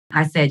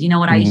I said, you know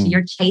what, Aisha,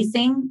 you're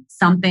chasing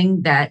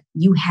something that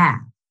you have.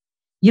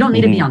 You don't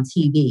need to be on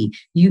TV.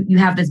 You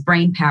have this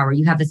brain power.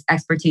 You have this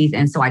expertise.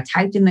 And so I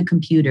typed in the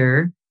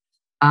computer,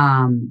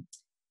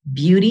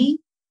 beauty,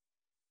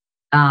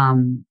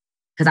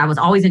 because I was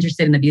always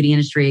interested in the beauty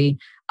industry,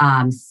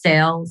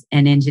 sales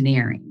and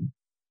engineering.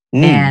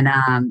 And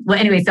well,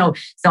 anyway, so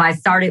I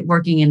started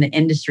working in the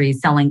industry,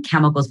 selling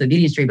chemicals for the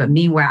beauty industry. But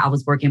meanwhile, I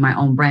was working my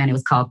own brand. It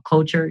was called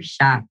Culture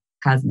Shock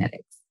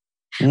Cosmetics.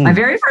 My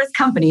very first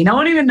company. No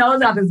one even knows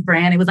about this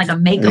brand. It was like a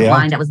makeup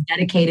line that was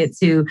dedicated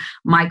to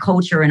my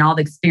culture and all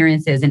the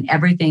experiences and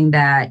everything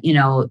that, you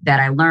know, that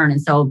I learned.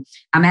 And so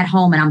I'm at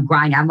home and I'm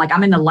grinding.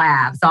 I'm in the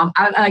lab. So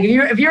I'm like,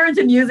 if you're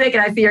into music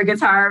and I see your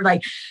guitar,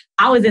 like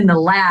I was in the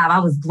lab. I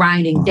was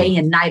grinding day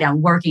and night.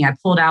 I'm working. I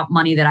pulled out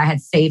money that I had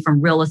saved from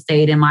real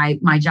estate and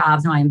my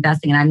jobs and my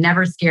investing. And I'm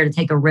never scared to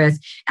take a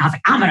risk. And I was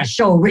like, I'm going to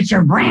show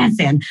Richard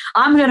Branson.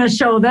 I'm going to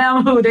show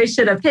them who they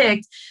should have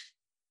picked.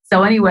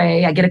 So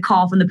anyway, I get a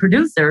call from the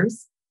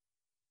producers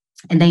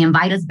and they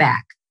invite us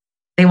back.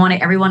 They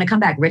wanted everyone to come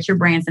back. Richard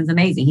Branson's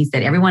amazing. He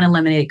said, everyone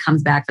eliminated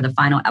comes back for the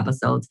final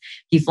episodes.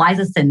 He flies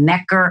us to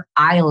Necker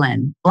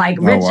Island. Like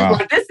Richard,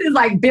 like this is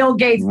like Bill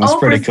Gates. That's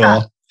pretty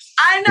cool.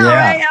 I know,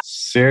 right?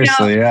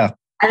 Seriously, yeah.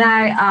 And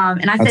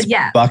I said,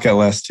 yeah. Bucket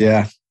list,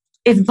 yeah.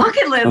 It's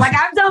bucket list. Like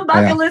I've done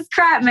bucket list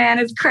crap, man.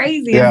 It's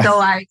crazy. And so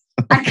I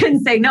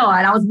couldn't say no.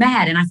 And I was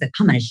mad. And I said,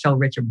 I'm going to show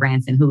Richard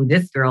Branson who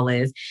this girl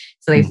is.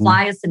 So they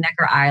fly us to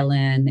Necker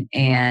Island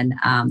and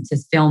to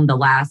film the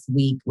last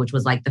week, which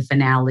was like the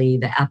finale,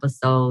 the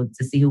episode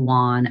to see who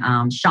won.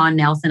 Sean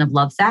Nelson of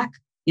Lovesac,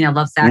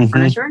 Lovesac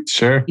Furniture.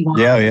 Sure. He won.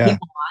 Yeah. He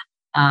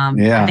won.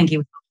 I think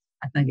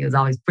he was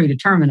always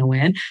predetermined to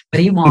win,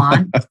 but he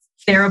won.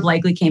 Sarah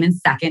Blakely came in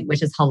second,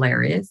 which is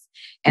hilarious.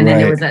 And then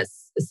there was a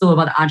slew of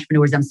other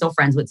entrepreneurs I'm still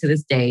friends with to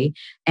this day.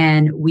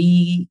 And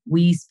we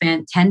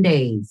spent 10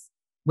 days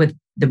with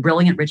the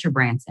brilliant Richard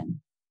Branson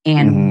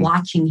and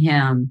watching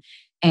him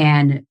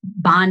and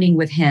bonding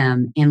with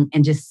him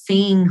and just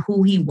seeing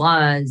who he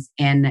was.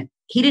 And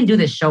he didn't do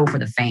this show for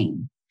the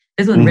fame.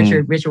 This was when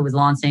Richard was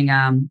launching,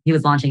 he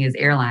was launching his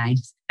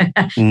airlines.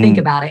 Think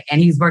about it. And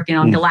he's working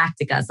on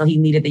Galactica. So he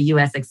needed the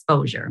US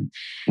exposure.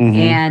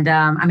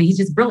 And he's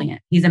just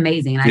brilliant. He's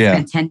amazing. And I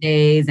spent 10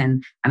 days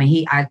and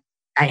he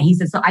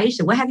said, so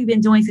Aisha, what have you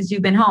been doing since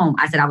you've been home?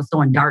 I said, I was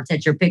throwing darts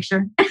at your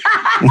picture.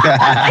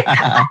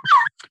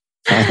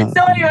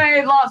 So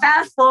anyway,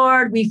 fast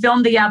forward, we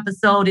filmed the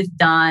episode, it's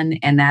done.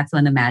 And that's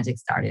when the magic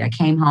started. I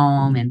came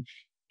home and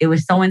it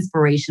was so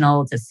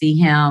inspirational to see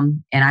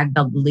him. And I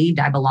believed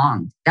I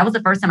belonged. That was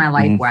the first time in my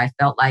life where I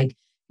felt like,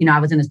 I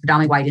was in this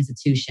predominantly white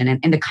institution.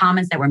 And the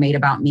comments that were made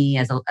about me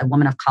as a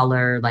woman of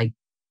color, like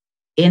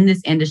in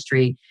this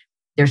industry,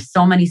 there's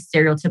so many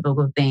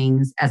stereotypical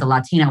things as a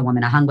Latina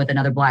woman. I hung with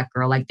another Black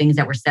girl, like things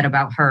that were said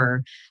about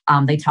her.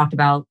 They talked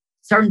about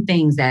certain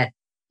things that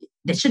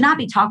should not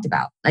be talked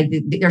about. Like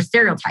they're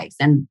stereotypes.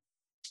 And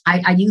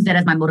I used that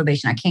as my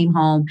motivation. I came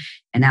home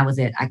and that was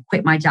it. I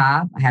quit my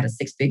job. I had a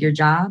 6-figure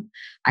job.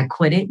 I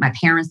quit it. My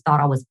parents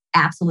thought I was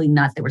absolutely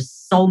nuts. They were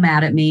so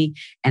mad at me.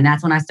 And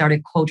that's when I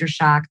started Culture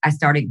Shock. I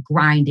started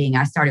grinding.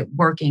 I started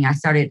working. I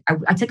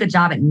took a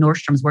job at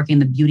Nordstrom's working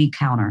the beauty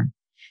counter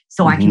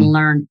so I can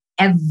learn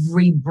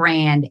every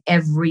brand,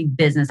 every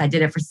business. I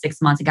did it for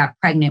 6 months. I got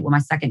pregnant with my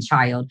second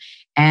child.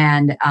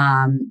 And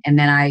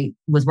then I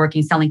was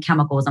working, selling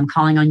chemicals. I'm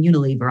calling on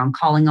Unilever. I'm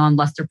calling on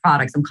Luster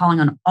Products. I'm calling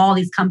on all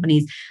these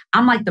companies.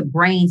 I'm like the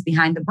brains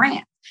behind the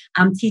brand.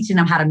 I'm teaching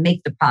them how to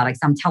make the products.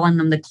 I'm telling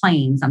them the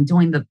claims. I'm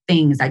doing the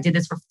things. I did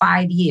this for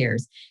 5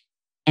 years.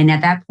 And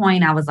at that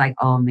point, I was like,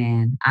 oh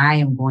man, I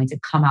am going to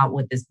come out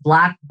with this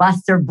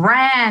blockbuster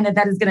brand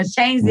that is going to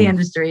change the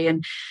industry.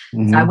 And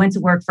so I went to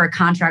work for a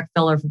contract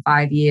filler for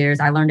 5 years.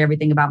 I learned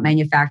everything about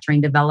manufacturing,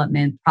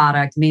 development,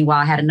 product. Meanwhile,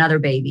 I had another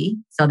baby.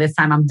 So this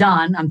time I'm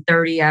done. I'm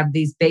 30. I have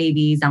these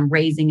babies. I'm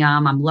raising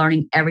them. I'm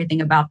learning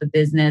everything about the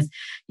business.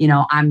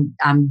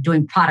 I'm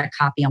doing product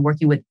copy. I'm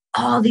working with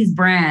all these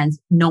brands,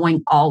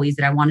 knowing always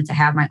that I wanted to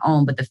have my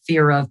own, but the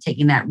fear of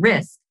taking that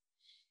risk.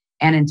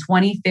 And in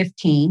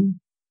 2015,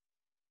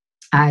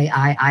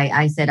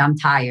 I said, I'm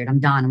tired. I'm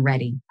done. I'm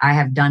ready. I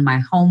have done my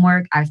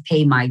homework. I've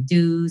paid my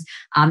dues.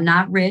 I'm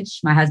not rich.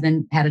 My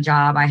husband had a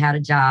job. I had a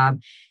job.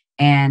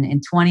 And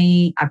in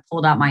I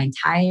pulled out my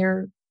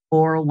entire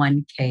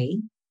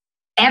 401k,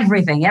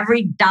 everything,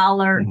 every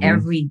dollar,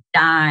 every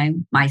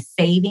dime, my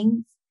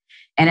savings.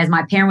 And as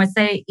my parent would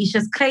say,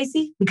 Aisha's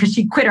crazy because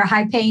she quit her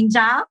high-paying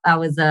job. I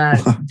was a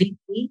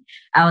VP.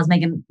 I was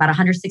making about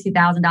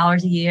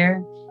 $160,000 a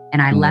year.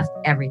 And I left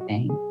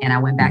everything. And I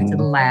went back to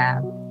the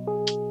lab.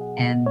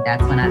 And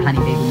that's when Honey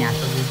Baby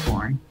naturally